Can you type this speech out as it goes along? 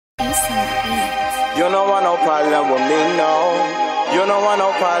You don't want no problem with me, no. You don't want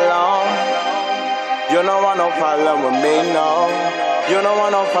no problem. You don't want no problem with me, no. You don't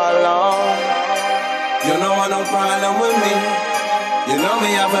want no problem. You don't want no problem with me. You know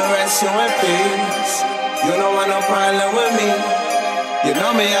me, I will rest you in peace. You don't want no problem with me. You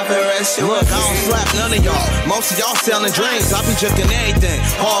know me, I will rest you in peace. Look, I don't slap none of y'all. Most of y'all selling dreams. I be drinking everything.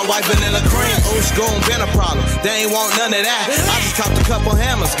 Hard white vanilla cream. Old school been a problem. They ain't want none of that. I just copped a couple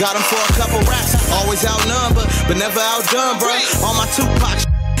hammers. Got them for a couple racks. Always outnumbered, but never outdone, bruh. On my Tupac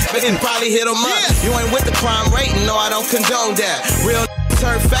and probably hit them up. You ain't with the crime rate, no, I don't condone that. Real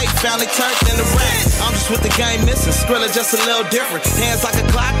turned fake, family turned into rap. I'm just with the game missing, Scrillz just a little different. Hands like a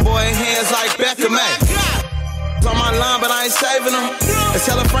clock, boy, hands like Beckham. On my line, but I ain't saving them. And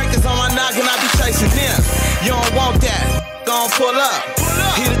tell Frank is on my knock and I be chasing them. You don't want that, gon' pull up.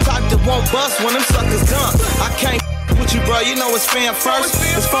 He the type that won't bust when them suckers done. I can't with you, bro, you know it's fan first.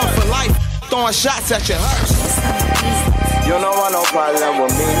 It's fun for life, throwing shots at your hearse. You don't want no problem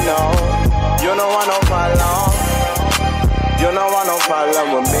with me, no. You don't want no problem. You don't want no problem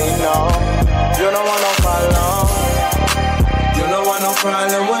with me, no. You don't want no problem. You don't want no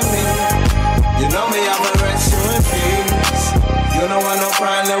problem with me. You know me, I will rest you in peace. You don't want no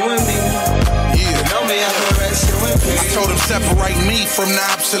problem with me. You know me, I will rest you in peace. I told them separate me from the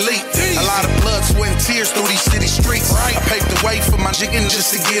obsolete. A lot of blood, sweat, and tears through these city streets. I paved the way for my chicken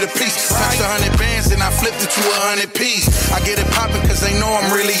just to get a piece. Touched 100 bands and I flipped it to 100 P's. I get it poppin' cause they know I'm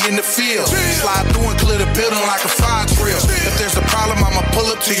really in the field. Slide through and clear the building like a fire drill. If there's a problem, I'ma pull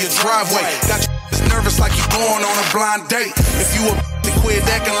up to your driveway. Got you nervous like you going on a blind date. If you a quit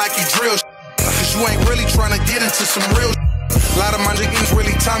acting like you drill cause you ain't really trying to get into some real A lot of my niggas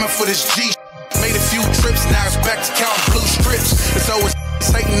really timing for this G. Made a few trips, now it's back to counting blue strips. It's always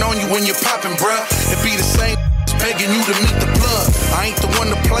hating on you when you're popping, bruh. It be the same begging you to meet the plug. I ain't the one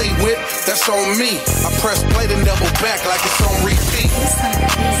to play with, that's on me. I press play then double back like it's on repeat.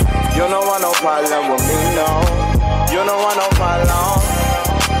 You don't want no problem with me, no. You don't want no problem.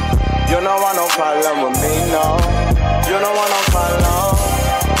 You don't want no problem with me, no. You don't want no problem.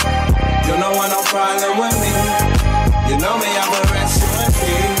 You don't want no problem with me. You know me, I will rest you in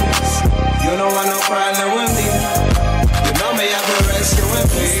peace. You don't want no problem with me. You know me, I will rest you in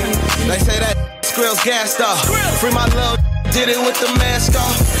peace. They say that Scrillz gassed off. Free my love, did it with the mask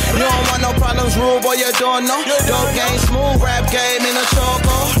off. You don't want no problems, rule boy, you don't know. Dope game, smooth rap game in a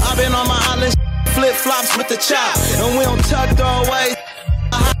choco. I've been on my island, flip flops with the chop, and we don't tuck away.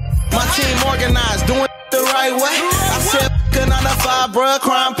 My team organized, doing it the right way. I said, another 5, bruh,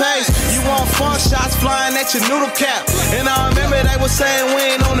 crime pays. You want fun shots flying at your noodle cap. And I remember they was saying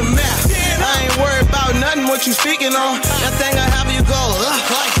we ain't on the map. I ain't worried about nothing what you speaking on. That thing I have you go,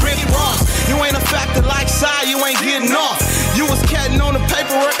 like Rick Ross. You ain't a factor like Psy, you ain't getting off. You was catting on the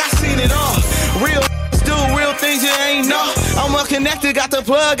paperwork, I seen it all. Real do real things you ain't know. I'm well connected, got the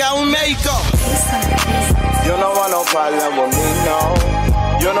plug out in Mexico. You don't want no problem with me, no.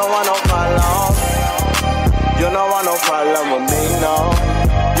 You don't want no problem. You don't want no problem with me, no.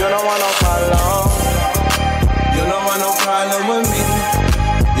 You don't want no problem. You don't want no problem with me.